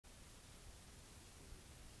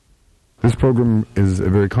This program is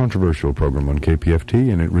a very controversial program on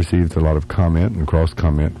KPFT, and it receives a lot of comment and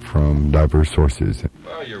cross-comment from diverse sources.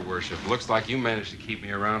 Well, Your Worship, looks like you managed to keep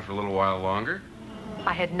me around for a little while longer.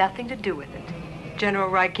 I had nothing to do with it.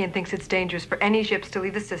 General Rykin thinks it's dangerous for any ships to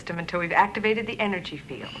leave the system until we've activated the energy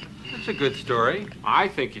field. That's a good story. I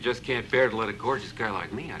think you just can't bear to let a gorgeous guy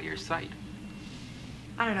like me out of your sight.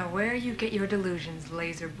 I don't know where you get your delusions,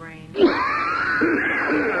 laser brain.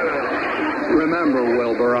 Remember,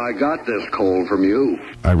 Wilbur, I got this cold from you.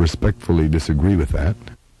 I respectfully disagree with that.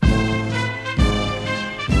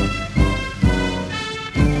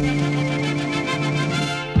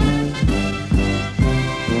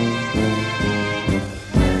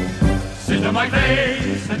 Sit on my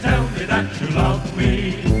face and tell me that you love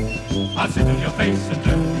me. I'll sit on your face and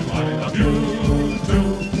tell you I love you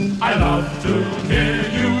too. I love to hear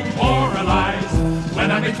you moralize.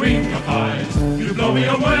 When I'm between your thighs, you blow me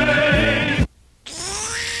away.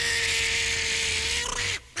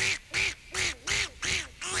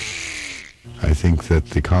 I think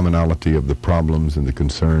that the commonality of the problems and the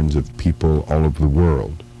concerns of people all over the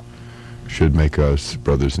world should make us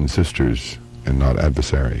brothers and sisters and not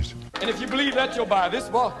adversaries. And if you believe that, you'll buy this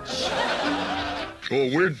watch. Well,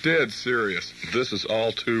 we're dead serious. This is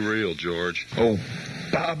all too real, George. Oh,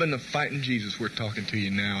 Bob and the Fighting Jesus, we're talking to you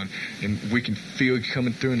now, and we can feel you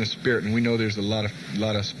coming through in the spirit, and we know there's a lot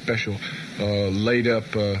of special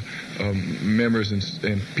laid-up members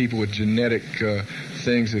and people with genetic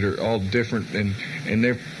things that are all different, and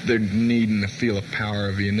they're needing to feel the power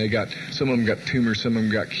of you. And some of them got tumors, some of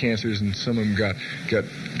them got cancers, and some of them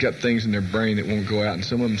got things in their brain that won't go out, and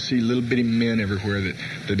some of them see little bitty men everywhere that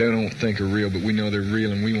they don't think are real, but we know they're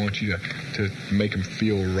real, and we want you to make them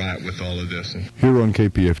feel right with all of this. And here on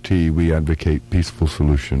KPFT, we advocate peaceful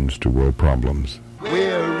solutions to world problems. We're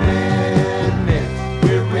rednecks,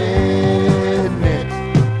 we're rednecks.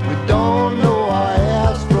 We don't know our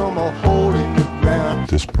ass from a hole in the ground.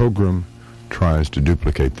 This program tries to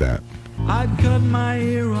duplicate that. I'd cut my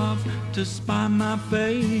ear off to spy my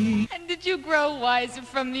face. And did you grow wiser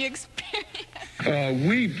from the experience?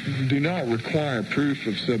 We do not require proof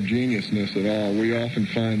of subgeniusness at all. We often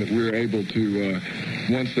find that we're able to,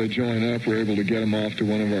 once they join up, we're able to get them off to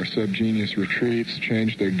one of our subgenius retreats,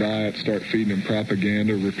 change their diet, start feeding them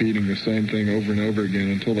propaganda, repeating the same thing over and over again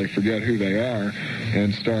until they forget who they are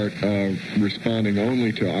and start responding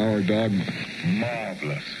only to our dogma.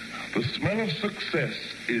 Marvelous. The smell of success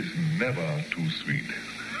is never too sweet.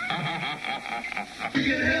 We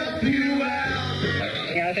can help you out.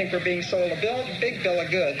 Yeah, I think we're being sold a big bill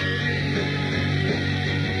of goods.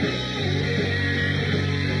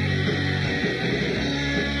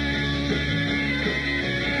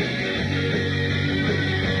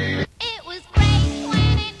 It was great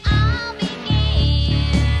when it all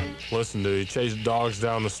began. Listen, dude, he chased dogs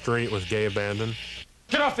down the street with gay abandon.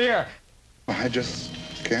 Get off the air! I just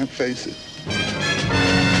can't face it.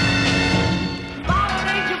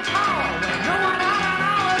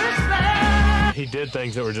 He did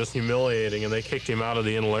things that were just humiliating, and they kicked him out of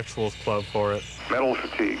the intellectuals club for it. Mental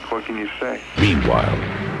fatigue, what can you say? Meanwhile,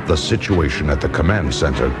 the situation at the command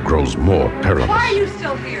center grows more perilous. Why are you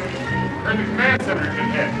still here? We're in the command center,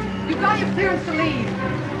 Pinhead. You got your clearance to leave.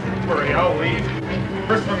 Don't worry, I'll leave.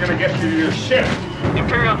 First, I'm going to get you to your ship.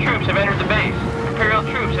 Imperial troops have entered the base. Imperial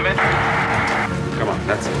troops have entered. Come on,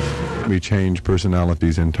 that's it. We change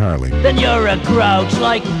personalities entirely. Then you're a grouch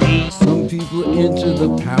like me. Some people enter the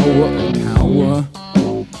power of power.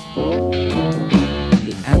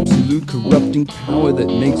 The absolute corrupting power that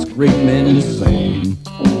makes great men insane.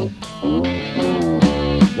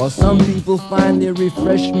 While some people find their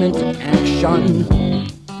refreshment in action.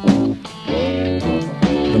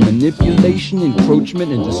 The manipulation,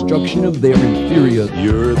 encroachment, and destruction of their inferiors.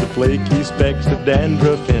 You're the flaky specks of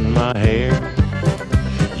dandruff in my hair.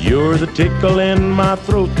 You're the tickle in my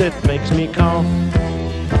throat that makes me cough.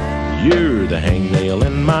 You're the hangnail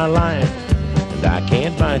in my life, and I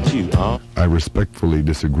can't bite you off. I respectfully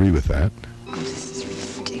disagree with that. Oh, this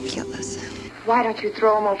is ridiculous. Why don't you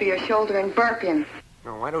throw him over your shoulder and burp him?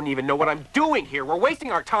 No, I don't even know what I'm doing here. We're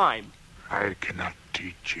wasting our time. I cannot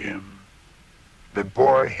teach him. The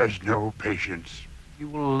boy has no patience. You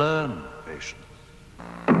will learn patience.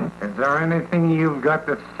 Is there anything you've got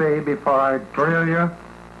to say before I drill you?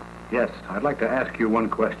 Yes, I'd like to ask you one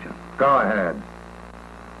question. Go ahead.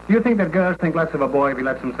 Do you think that girls think less of a boy if he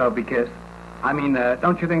lets himself be kissed? I mean,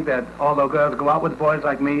 don't you think that although girls go out with boys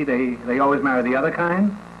like me, they always marry the other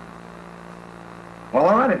kind? Well,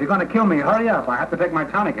 all right, if you're going to kill me, hurry up. I have to take my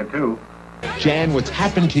tonic too. Jan, what's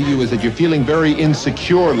happened to you is that you're feeling very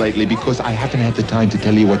insecure lately because I haven't had the time to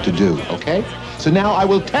tell you what to do, okay? So now I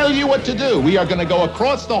will tell you what to do. We are going to go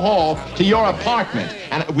across the hall to your apartment.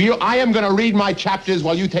 And I am going to read my chapters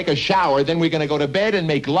while you take a shower. Then we're going to go to bed and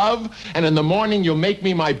make love. And in the morning, you'll make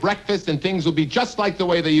me my breakfast and things will be just like the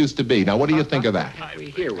way they used to be. Now, what do you think of that? We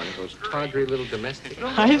hear one of those tawdry little domestic.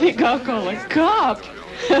 I think I'll call a cop.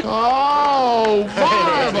 Oh,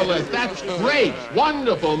 marvelous. That's great.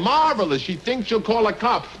 Wonderful. Marvelous. She thinks she'll call a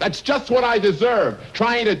cop. That's just what I deserve.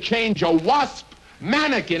 Trying to change a wasp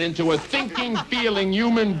mannequin into a thinking, feeling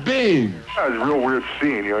human being. That was a real weird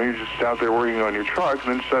scene. You know, you're just out there working on your truck,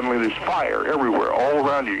 and then suddenly there's fire everywhere, all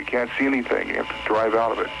around you. You can't see anything. You have to drive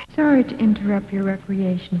out of it. Sorry to interrupt your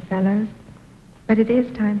recreation, fellows, but it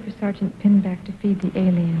is time for Sergeant Pinback to feed the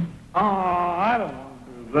alien. Oh, I don't want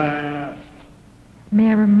to do that. May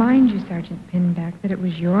I remind you, Sergeant Pinback, that it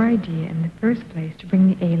was your idea in the first place to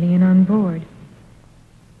bring the alien on board.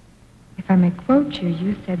 If I may quote you,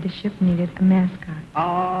 you said the ship needed a mascot. Oh,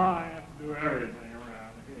 I have to do everything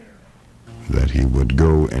around here. That he would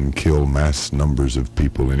go and kill mass numbers of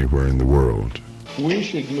people anywhere in the world. We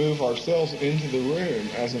should move ourselves into the room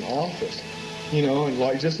as an office, you know,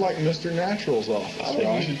 and just like Mr. Natural's office. I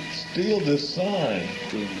think we should steal this sign.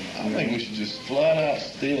 I think we should just flat out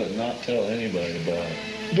steal it and not tell anybody about it.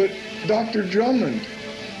 But Dr. Drummond,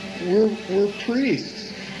 we're priests.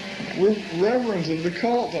 We're reverends of the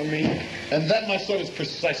cult, I mean. And that, my son, is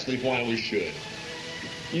precisely why we should.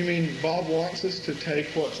 You mean Bob wants us to take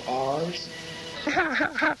what's ours?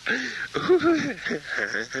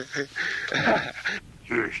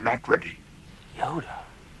 He is not ready. Yoda.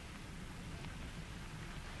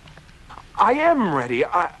 I am ready.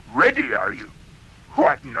 Ready, are you?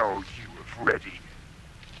 What knows you of ready?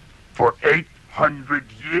 For 800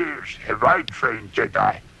 years have I trained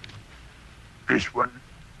Jedi. This one,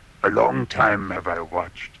 a long time have I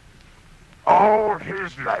watched. All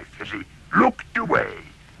his life has he looked away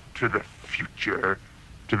to the future,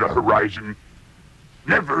 to the horizon,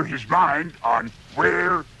 never his mind on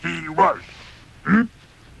where he was,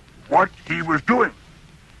 what he was doing.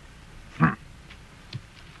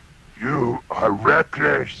 You are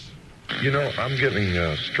reckless. You know, I'm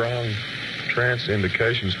getting strong trance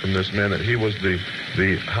indications from this man that he was the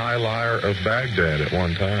high liar of Baghdad at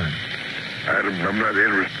one time. Adam, I'm not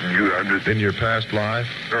interested in you. I'm just in your past life.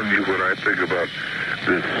 Telling you what I think about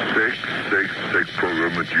this sick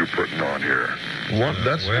program that you're putting on here. What?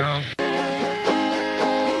 That's well.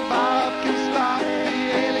 Bob can stop the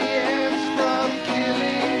aliens from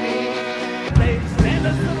killing me. They send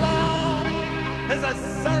us along as a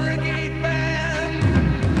surrogate band.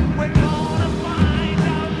 We're gonna find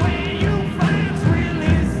out where you friends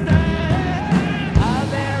really stand. Are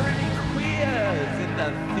there any queers in the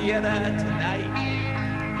theater tonight?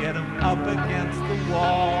 Get them up against the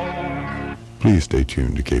wall. Please stay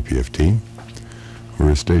tuned to KPFT.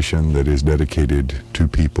 We're a station that is dedicated to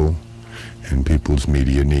people and people's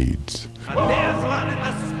media needs. There's one in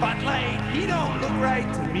the spotlight. He don't look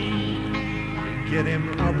right to me. Get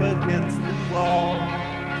him up against the wall.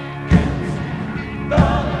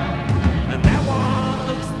 And that one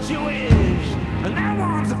looks Jewish. And that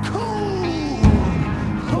one's a cool.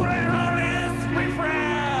 Who the hell is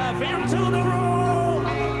riff-raff into the room?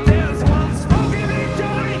 There's one smoking a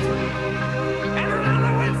joint. And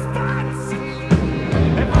another with spots.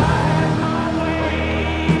 If I had my way,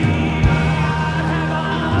 I'd have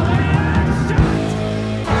all that shot.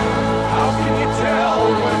 How can you tell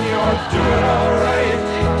when you're doing alright?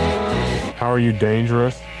 How are you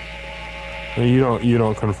dangerous? You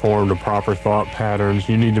don't conform to proper thought patterns.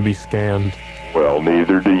 You need to be scanned. Well,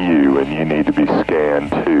 neither do you, and you need to be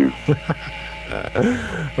scanned too.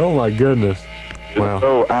 Oh my goodness. Wow. It's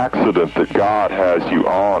no accident that God has you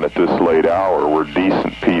on at this late hour where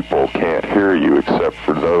decent people can't hear you except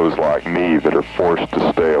for those like me that are forced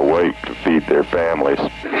to stay awake to feed their families.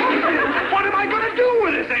 What am I going to do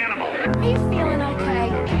with this animal? Are you feeling okay?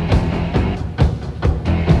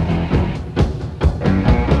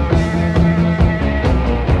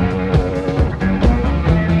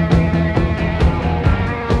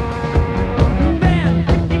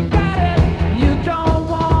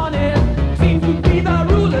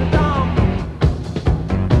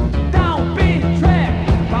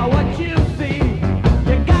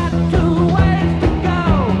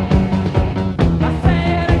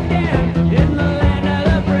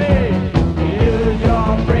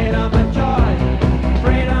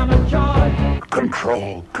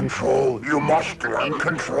 Control. You must learn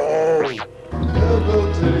control.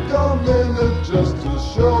 It'll take a minute just to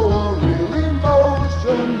show a real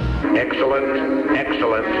emotion. Excellent. Excellent,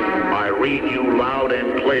 excellent. I read you loud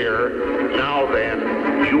and clear. Now then,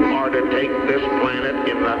 you are to take this planet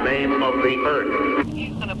in the name of the Earth.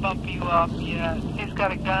 He's gonna bump you up, yeah. He's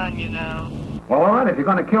got a gun, you know. Well, all right, if you're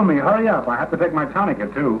going to kill me, hurry up. I have to take my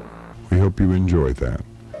tourniquet, too. We hope you enjoy that.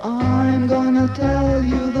 I'm gonna tell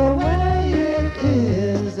you the way it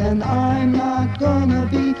is, and I'm not gonna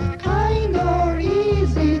be kind or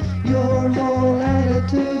easy. Your whole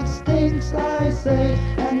attitude stinks, I say,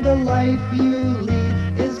 and the life you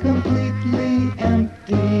lead is completely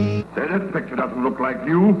empty. Say, this picture doesn't look like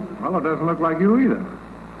you. Well, it doesn't look like you either.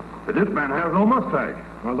 But this man has no mustache.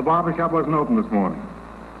 Well, the barbershop wasn't open this morning.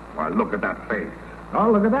 Why, look at that face. Oh,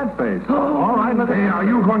 look at that face. All right, hey, are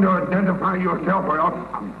you going to identify yourself or else?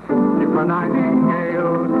 If a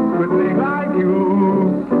nightingale could sing like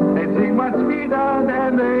you, they'd sing much sweeter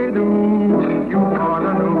than they do. You call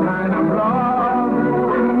a new kind of love.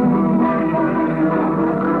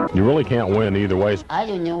 You really can't win either way. I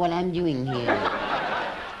don't know what I'm doing here.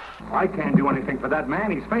 I can't do anything for that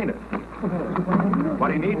man. He's fainted.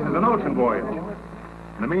 What he needs is an ocean voyage.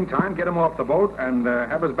 In the meantime, get him off the boat and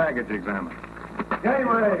have his baggage examined.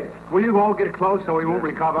 Anyway, will you all get close so he won't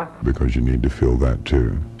recover? Because you need to feel that,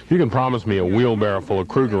 too. You can promise me a wheelbarrow full of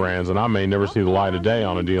Krugerrands, and I may never see the light of day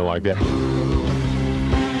on a deal like that.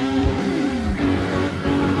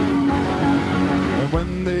 And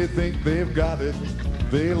when they think they've got it,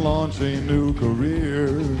 they launch a new career.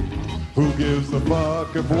 Who gives a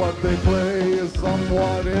fuck if what they play is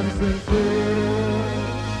somewhat insincere?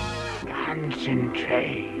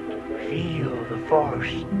 Concentrate. Feel the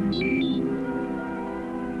force.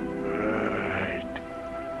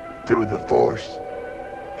 Through the force,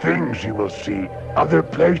 things you will see, other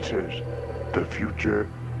places, the future,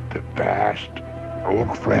 the past,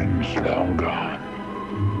 old friends long gone.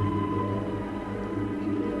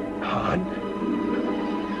 Han?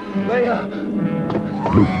 Leia!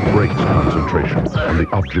 Luke breaks concentration, and the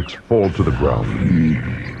objects fall to the ground.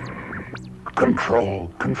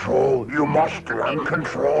 Control, control, you must learn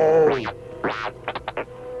control.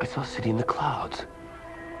 I saw a city in the clouds.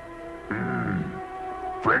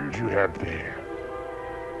 Friends you have there.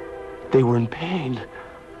 They were in pain.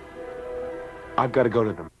 I've got to go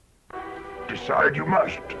to them. Decide you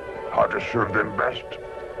must, how to serve them best.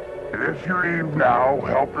 And if you leave now,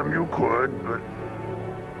 help them you could, but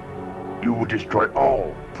you will destroy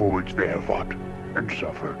all for which they have fought and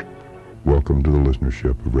suffered. Welcome to the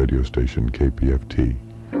listenership of radio station KPFT.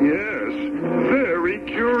 Yes, very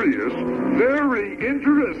curious, very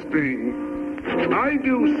interesting. I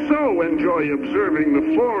do so enjoy observing the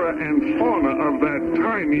flora and fauna of that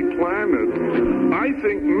tiny planet. I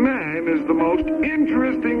think man is the most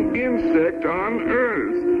interesting insect on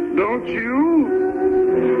Earth, don't you?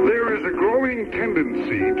 There is a growing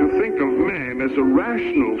tendency to think of man as a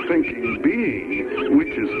rational thinking being,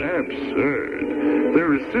 which is absurd.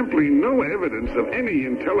 There is simply no evidence of any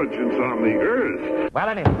intelligence on the Earth. Well,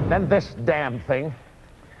 anyway, then this damn thing.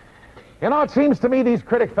 You know, it seems to me these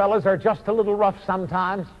critic fellas are just a little rough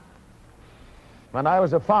sometimes. When I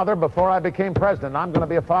was a father before I became president, I'm going to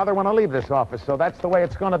be a father when I leave this office, so that's the way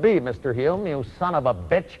it's going to be, Mr. Hume, you son of a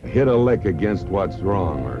bitch. Hit a lick against what's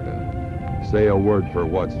wrong, Erden. Say a word for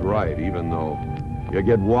what's right, even though you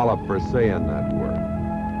get walloped for saying that word.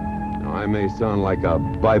 Now, I may sound like a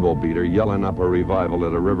Bible beater yelling up a revival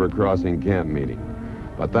at a river crossing camp meeting,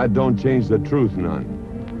 but that don't change the truth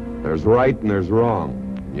none. There's right and there's wrong.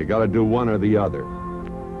 You got to do one or the other.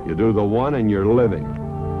 You do the one and you're living.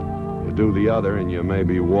 You do the other and you may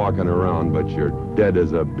be walking around, but you're dead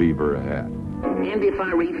as a beaver hat. And if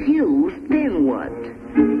I refuse, then what?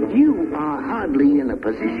 You are hardly in a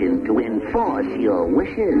position to enforce your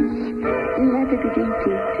wishes. Here,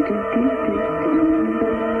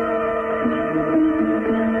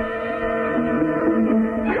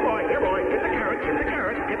 boy, get the carrot, get the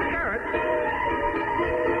carrot, get the carrot.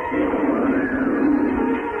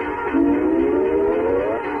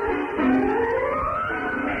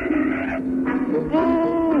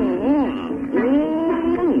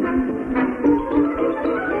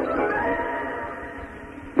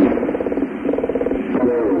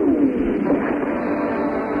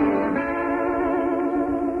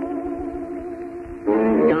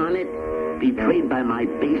 Darn it, betrayed by my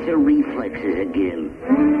baser reflexes again.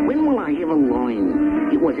 When will I ever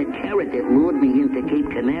learn? It was a carrot that lured me into Cape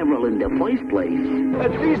Canaveral in the first place.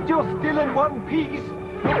 At least you're still in one piece.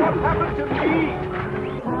 What happened to me?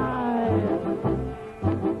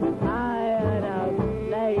 Tired of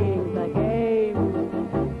playing the game.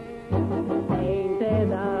 Ain't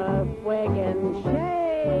it a friggin'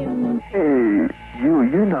 shame? Hey,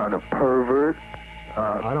 you're not a pervert.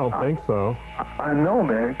 I don't think so. I know,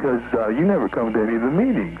 man, because you never come to any of the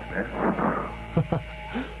meetings, man.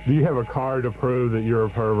 Do you have a card to prove that you're a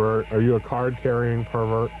pervert? Are you a card-carrying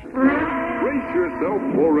pervert? Brace yourself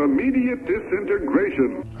for immediate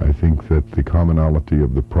disintegration. I think that the commonality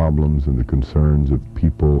of the problems and the concerns of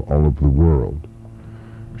people all over the world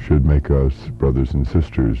should make us brothers and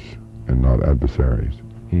sisters and not adversaries.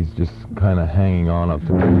 He's just kind of hanging on up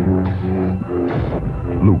to me.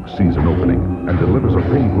 Luke sees an opening and delivers a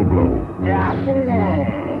painful blow.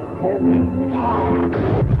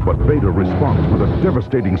 But Vader responds with a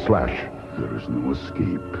devastating slash. There is no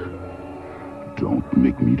escape. Don't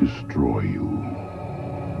make me destroy you.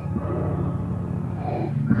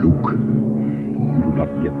 Luke, you do not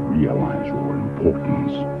yet realize your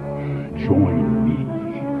importance. Join me,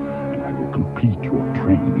 and I will complete your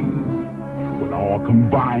training. With our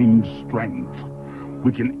combined strength,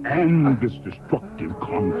 we can end this destructive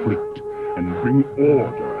conflict and bring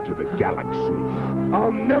order to the galaxy.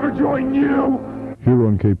 I'll never join you! Here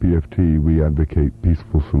on KPFT, we advocate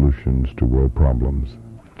peaceful solutions to world problems.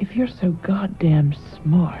 If you're so goddamn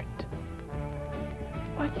smart,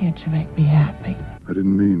 why can't you make me happy? I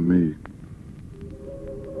didn't mean me.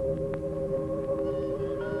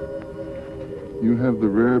 You have the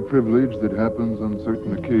rare privilege that happens on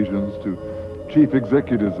certain occasions to chief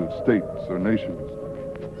executives of states or nations.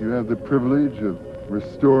 You have the privilege of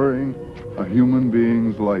restoring a human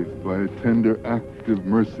being's life by a tender act of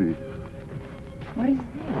mercy. What is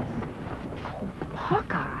this?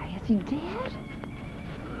 Hawkeye, is he dead?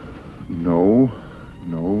 No,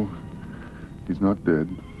 he's not dead.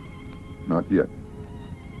 Not yet.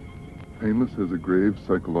 Painless has a grave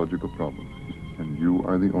psychological problem, and you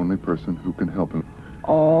are the only person who can help him.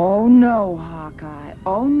 Oh, no, Hawkeye.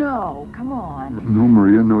 Oh, no. Come on. No,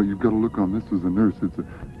 Maria, no, you've got to look on this as a nurse.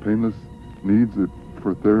 Painless needs it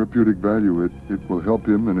for therapeutic value. It will help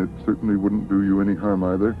him, and it certainly wouldn't do you any harm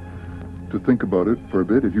either. To think about it for a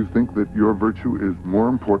bit. If you think that your virtue is more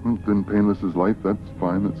important than Painless's life, that's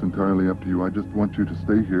fine. That's entirely up to you. I just want you to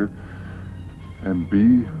stay here and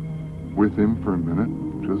be with him for a minute.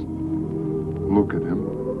 Just look at him.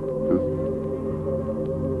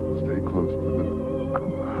 Just stay close to the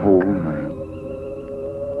whole man.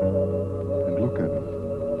 And look at him.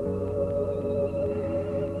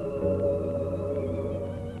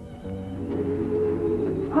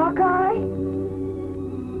 Hawkeye?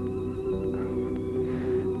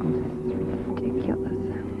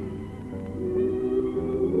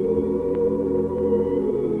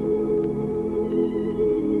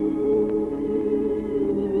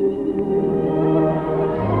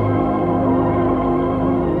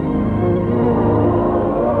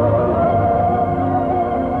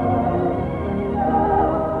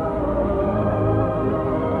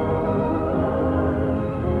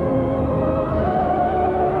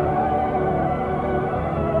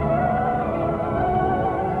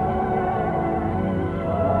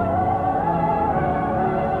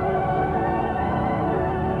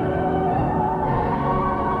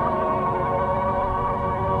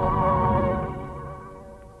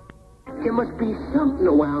 There must be something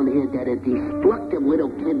around here that a destructive little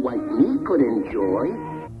kid like me could enjoy.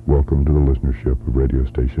 Welcome to the listenership of radio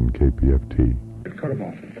station KPFT. Cut him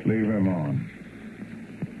off. Leave him on.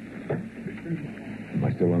 Am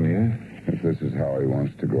I still on the air? If this is how he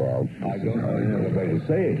wants to go out. I don't know any other way to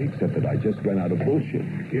say it, except that I just ran out of bullshit.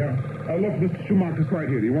 Yeah. Look, Mr. Schumacher's right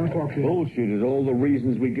here. Do you want to talk to him? Bullshit is all the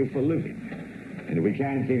reasons we give for living. And if we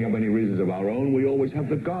can't think of any reasons of our own, we always have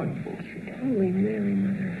the God bullshit. Holy Mary,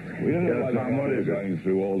 Mother. We don't know why the hell is going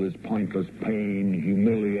through all this pointless pain,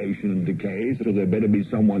 humiliation, and decay, so there better be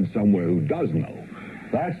someone somewhere who does know.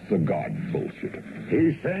 That's the God bullshit.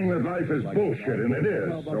 He's saying that life is bullshit, and it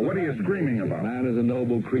is. So what are you screaming about? Man is a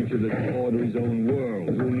noble creature that can order his own world.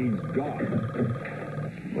 Who needs God?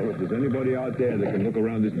 Well, if there's anybody out there that can look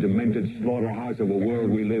around this demented slaughterhouse of a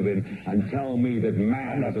world we live in and tell me that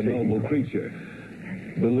man is a noble creature,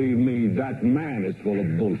 believe me, that man is full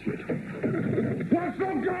of bullshit. What's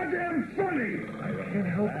so goddamn funny? I can't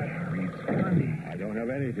help it, Harry. It's funny. I don't have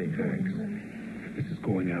anything, Max. This is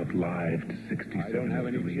going out live to 67. I don't have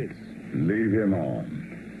any kids. Leave him on.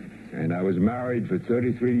 And I was married for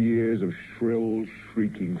 33 years of shrill,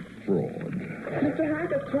 shrieking fraud. Mr.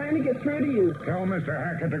 Hackett's trying to get through to you. Tell Mr.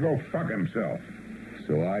 Hackett to go fuck himself.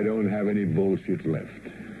 So I don't have any bullshit left.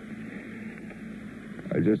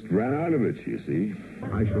 I just ran out of it, you see.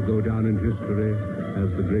 I shall go down in history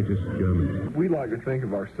as the greatest German. We like to think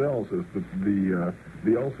of ourselves as the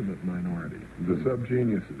ultimate minority, the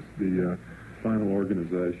subgeniuses, the final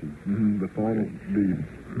organization,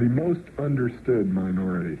 the most understood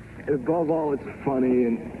minority. Above all, it's funny,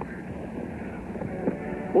 and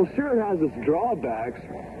Well, sure, it has its drawbacks,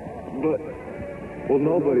 but, well,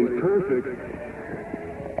 nobody's perfect.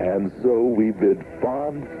 And so we bid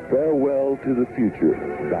fond farewell to the future,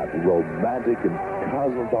 that romantic and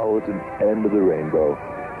cosmopolitan end of the rainbow.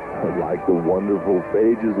 Like the wonderful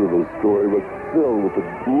pages of a storybook filled with the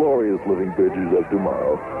glorious living pictures of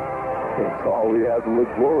tomorrow. It's all we have to look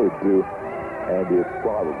forward to, and it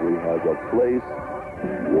probably has a place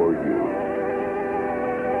for you.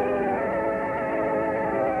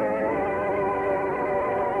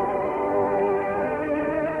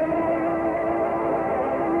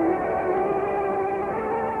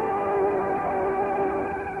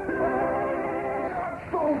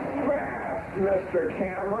 Mr.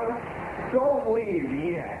 Cameron, don't leave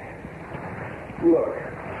yet. Look,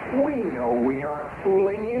 we know we aren't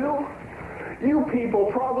fooling you. You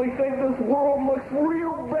people probably think this world looks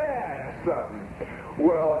real bad or something.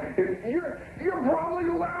 Well, you're probably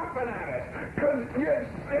laughing at us, because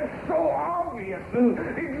it's so obvious and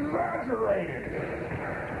exaggerated.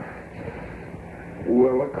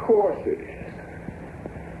 Well, of course it is.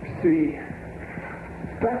 See,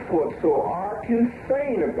 that's what's so arc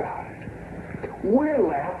insane about it. We're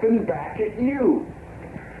laughing back at you.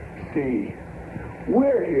 See,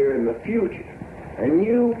 we're here in the future, and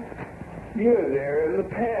you're there in the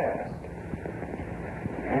past.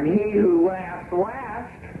 And he who laughs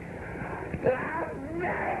last,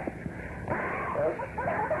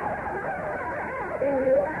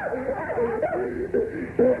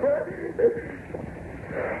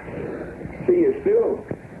 see you soon.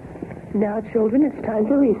 Now, children, it's time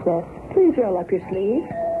for recess. Please roll up your sleeves.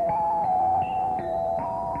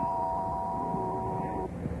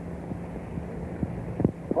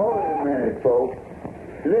 Hold it a minute, folks.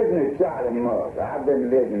 Listen to Charlie Mugg. I've been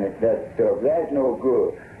listening to that stuff. That's no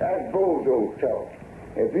good. That's bozo talk.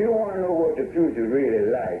 If you want to know what the future's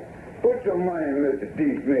really like, put some money in Mr.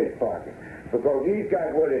 D. Smith's pocket, because he's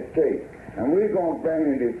got what it takes. And we're going to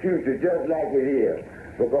bring you the future just like it is.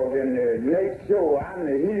 Because in the next show, I'm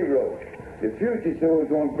the hero. The future show is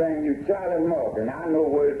going to bring you Charlie Mugg, and I know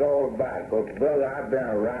what it's all about, because, brother, I've been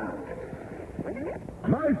around.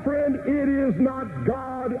 My friend, it is not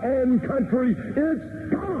God and country, it's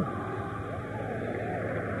God.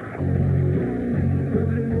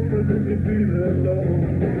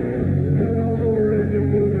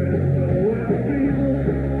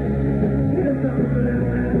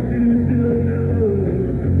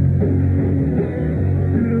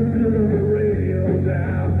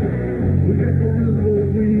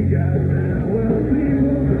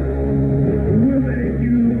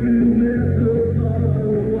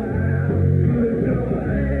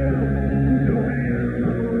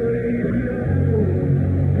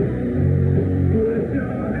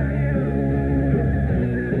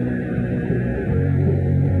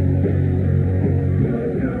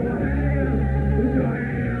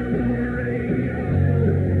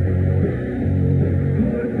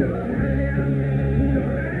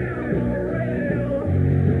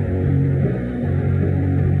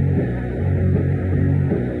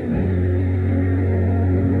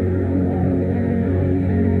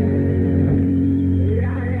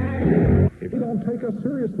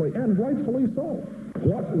 Seriously, and rightfully so.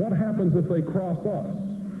 What happens if they cross us?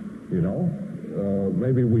 You know,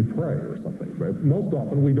 maybe we pray or something. But most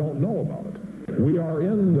often we don't know about it. We are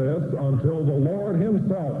in this until the Lord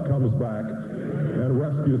himself comes back and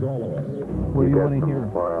rescues all of us. What do you want to hear?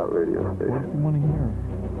 Far out radio What do station. you want to hear?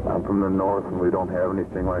 I'm from the north, and we don't have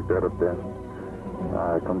anything like that up there.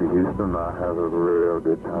 I come to Houston. I have a real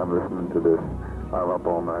good time listening to this. I'm up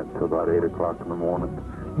all night till about 8 o'clock in the morning.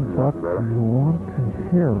 What do you want to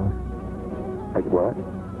hear? Like what?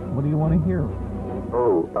 What do you want to hear?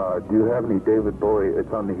 Oh, do you have any David Bowie?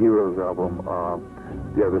 It's on the Heroes album.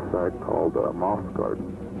 The other side called Moss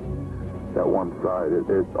Garden. That one side, it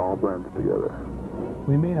all blends together.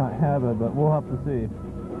 We may not have it, but we'll have to see.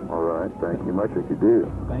 All right, thank you much if you do.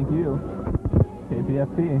 Thank you.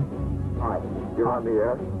 KPFT. Hi, you want me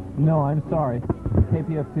to ask? No, I'm sorry.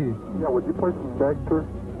 KPFT. Yeah, would you play some Dexter?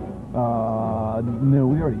 No,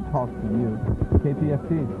 we already talked to you.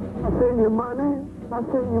 KPFT. I send you money. I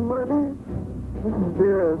send you money. This is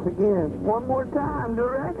Beers again. One more time,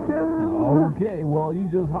 direction. Okay, well, you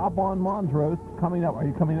just hop on Montrose. Coming up, are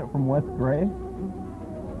you coming up from West Gray?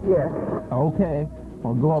 Yes. Okay,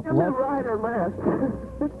 well, go up Is it left. right or left?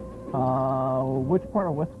 Which part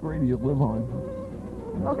of West Gray do you live on?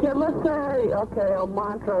 Okay, let's say, on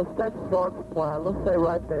Montrose, that's North Supply. Let's say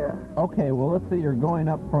right there. Okay, well, let's say you're going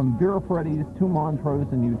up from Vera Freddy's to Montrose,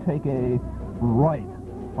 and you take a right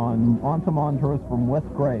onto Montrose from West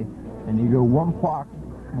Gray, and you go one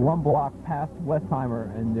block past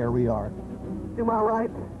Westheimer, and there we are. to my right?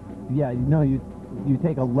 Yeah, no, you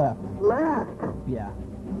take a left. Left? Yeah.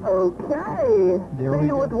 Okay. There See we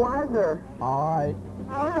you go. with Wiser. All right.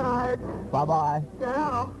 All right. Bye-bye.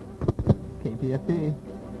 Ciao. KPFT.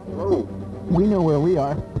 Oh. We know where we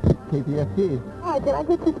are. KPFT. Hi, did I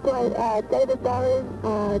get this right? David Bowie,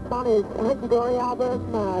 it's on his Hunky-Dory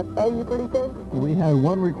album, Are You Pretty Thing? We had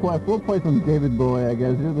one request. We'll play some David Bowie, I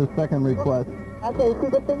guess. You're the second request. Okay, see,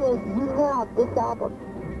 the thing is, you have this album.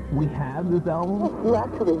 We have this album? Yes, you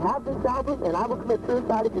actually have this album, and I will commit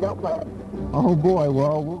suicide if you don't play it. Oh boy,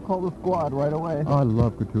 well, we'll call the squad right away. I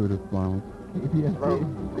love gratuitous violence.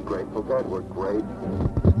 KPFT. The Grateful Dead were great.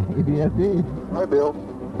 KPFT. Hi, Bill.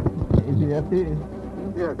 KPFT.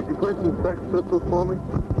 Yeah, could you play some Sex Pistols for me?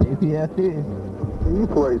 KPFT. Can you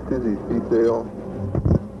play Sizzy Seasale?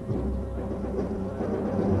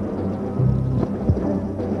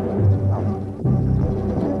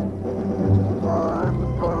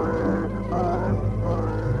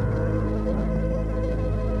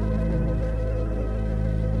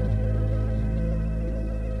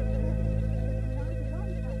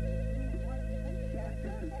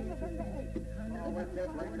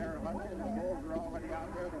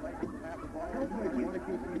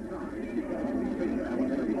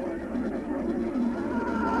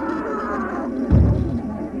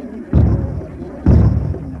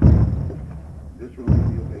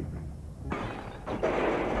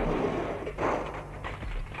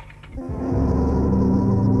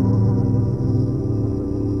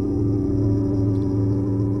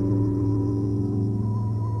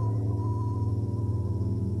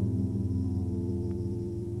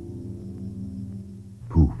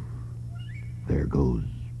 There goes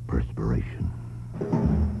perspiration.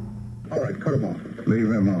 All right, cut him off. Leave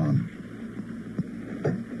him on.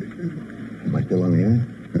 Am I still on the air?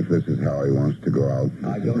 If this is how he wants to go out,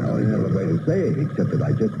 I don't know any other way to say it, except that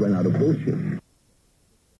I just ran out of bullshit.